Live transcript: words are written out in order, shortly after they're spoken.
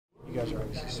guys are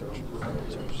obviously searching for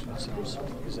answers, it seems.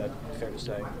 Is that fair to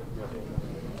say?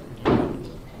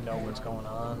 You know what's going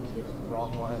on,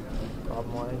 wrong-wise,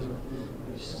 problem-wise?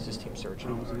 Or is this team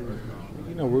searching?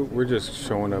 You know, we're just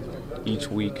showing up each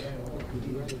week,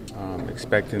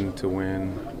 expecting to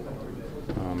win,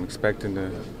 expecting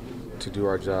to do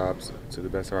our jobs to the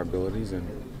best of our abilities, and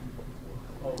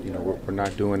you know we're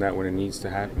not doing that when it needs to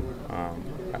happen.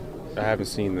 I haven't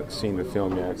seen the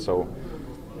film yet, so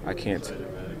I can't,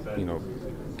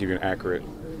 give you an accurate,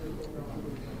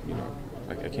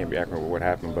 I can't be accurate with what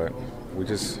happened, but we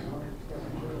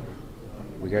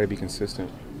got to be consistent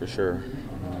for sure,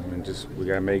 and we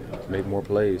got to make more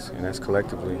plays, and that's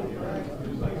collectively.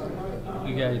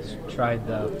 You guys tried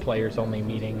the players-only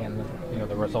meeting, and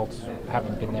the results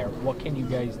haven't been there. What can you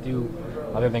guys do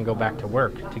other than go back to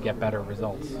work to get better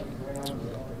results?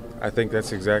 I think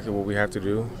that's exactly what we have to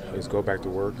do, is go back to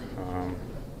work.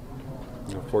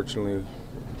 Fortunately,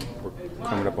 we're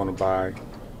coming up on a bye,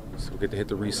 so we get to hit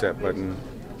the reset button.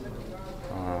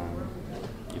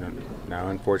 Now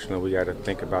unfortunately we got to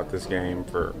think about this game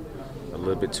for a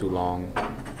little bit too long.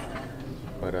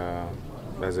 But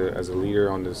as a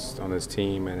leader on this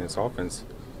team and its offense,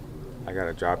 I got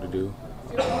a job to do.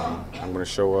 I'm going to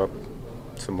show up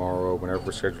tomorrow whenever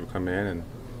we're scheduled to come in and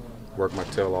work my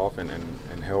tail off and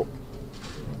help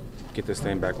get this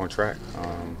thing back on track.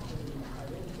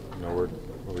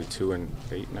 We're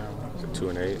 2-8 now. Is it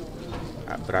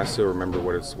 2-8? But I still remember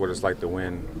what it's like to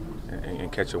win and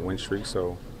catch a win streak.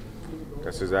 So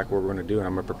that's exactly what we're going to do, and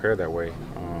I'm going to prepare that way.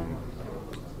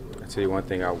 I tell you one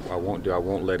thing I won't do. I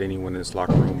won't let anyone in this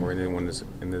locker room or anyone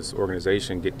in this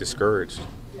organization get discouraged.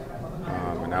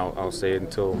 And I'll say it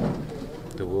until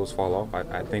the wheels fall off.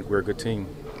 I think we're a good team.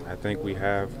 I think we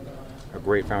have a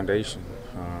great foundation.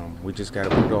 We just got to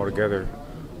put it all together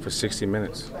for 60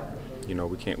 minutes.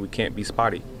 We can't be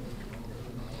spotty.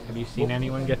 Have you seen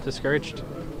anyone get discouraged?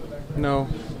 No,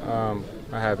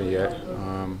 I haven't yet.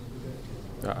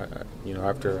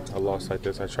 After a loss like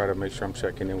this, I try to make sure I'm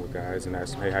checking in with guys and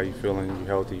ask them, hey, how you feeling? You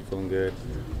healthy? You feeling good?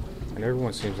 And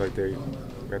everyone seems like they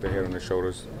got their head on their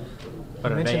shoulders.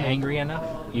 But are they angry enough?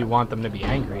 You want them to be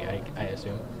angry, I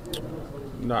assume.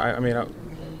 No, I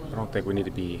don't think we need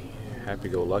to be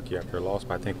happy-go-lucky after a loss,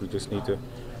 but I think we just need to.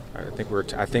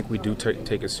 I think we do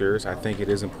take it serious. I think it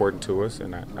is important to us,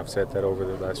 and I've said that over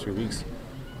the last few weeks.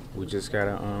 We just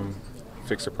gotta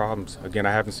fix the problems. Again,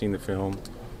 I haven't seen the film,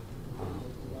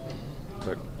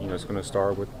 but it's going to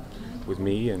start with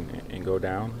me and go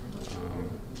down.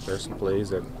 There's some plays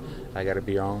that I got to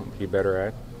be better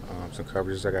at. Some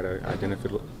coverages I got to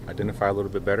identify a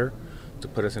little bit better to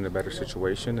put us in a better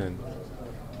situation, and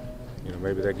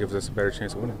maybe that gives us a better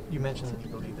chance of winning. You mentioned that you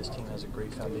believe this team has a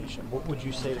great foundation. What would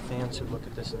you say to fans who look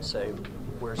at this and say,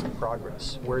 where's the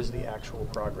progress? Where's the actual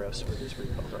progress for this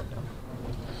rebuild right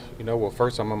now? Well,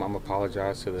 first I'm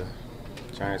apologize to the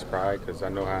Giants' pride, because I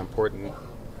know how important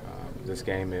this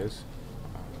game is.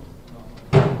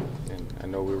 And I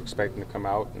know we were expecting to come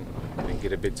out and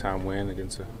get a big-time win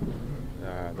against the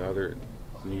other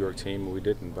New York team, but we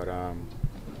didn't. But the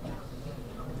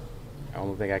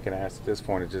only thing I can ask at this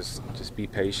point is just be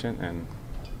patient and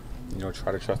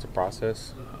try to trust the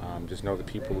process. Just know the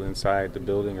people inside the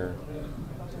building we're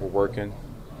working.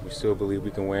 We still believe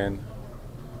we can win.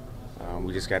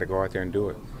 We just got to go out there and do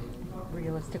it.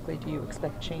 Realistically, do you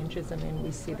expect changes? I mean,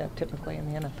 we see that typically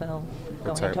in the NFL.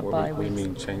 What do you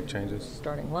mean changes?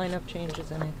 Starting lineup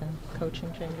changes, anything?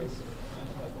 Coaching changes?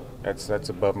 That's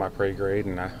above my pay grade,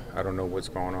 and I don't know what's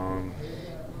going on,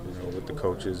 with the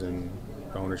coaches and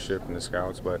the ownership and the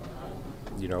scouts. But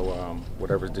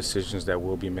whatever decisions that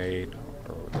will be made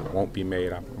or that won't be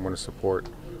made, I'm going to support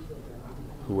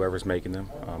whoever's making them.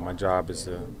 My job is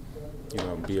to,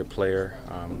 be a player.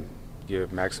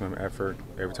 Give maximum effort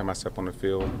every time I step on the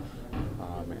field,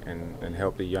 and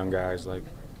help the young guys like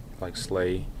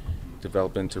Slay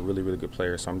develop into really, really good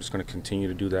players. So I'm just going to continue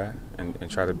to do that and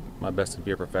try my best to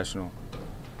be a professional.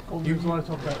 Well, there was a lot of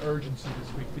talk about urgency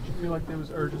this week. Did you feel like there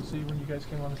was urgency when you guys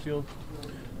came on the field?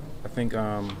 I think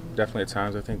definitely at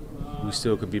times I think we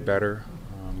still could be better.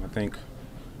 I think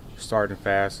starting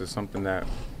fast is something that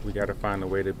we got to find a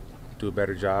way to do a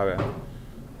better job at.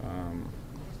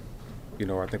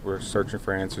 I think we're searching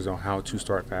for answers on how to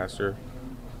start faster,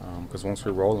 because once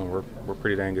we're rolling, we're a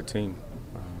pretty dang good team.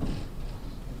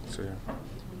 So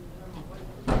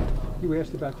yeah. You were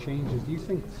asked about changes. Do you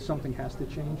think something has to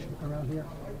change around here?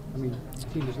 I mean, the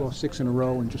team has lost 6 in a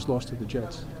row and just lost to the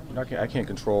Jets. I can't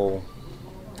control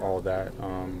all of that.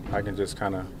 I can just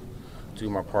kind of do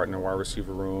my part in the wide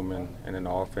receiver room and in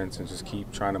the offense, and just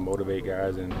keep trying to motivate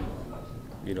guys and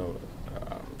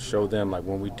show them, like,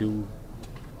 when we do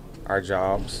our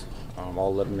jobs,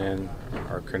 all 11 men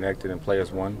are connected and play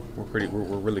as one, we're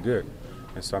really good.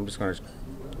 And so I'm just going to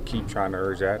keep trying to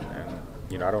urge that.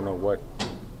 And I don't know what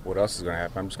else is going to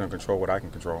happen. I'm just going to control what I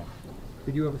can control.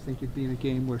 Did you ever think you'd be in a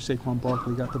game where Saquon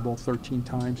Barkley got the ball 13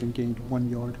 times and gained 1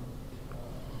 yard?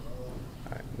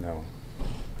 No,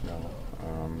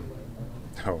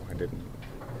 I didn't.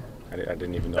 I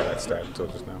didn't even know that stat until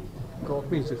just now.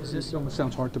 It means it almost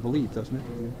sounds hard to believe, doesn't it?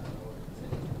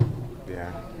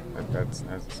 Yeah,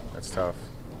 that's tough.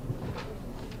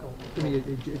 I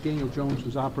mean, Daniel Jones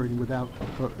was operating without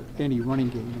any running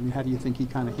game. I mean, how do you think he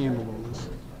kind of handled all this?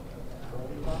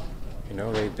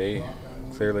 They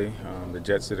clearly, the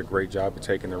Jets did a great job of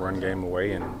taking the run game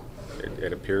away, and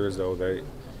it appears as though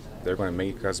they're going to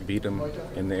make us beat them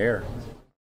in the air.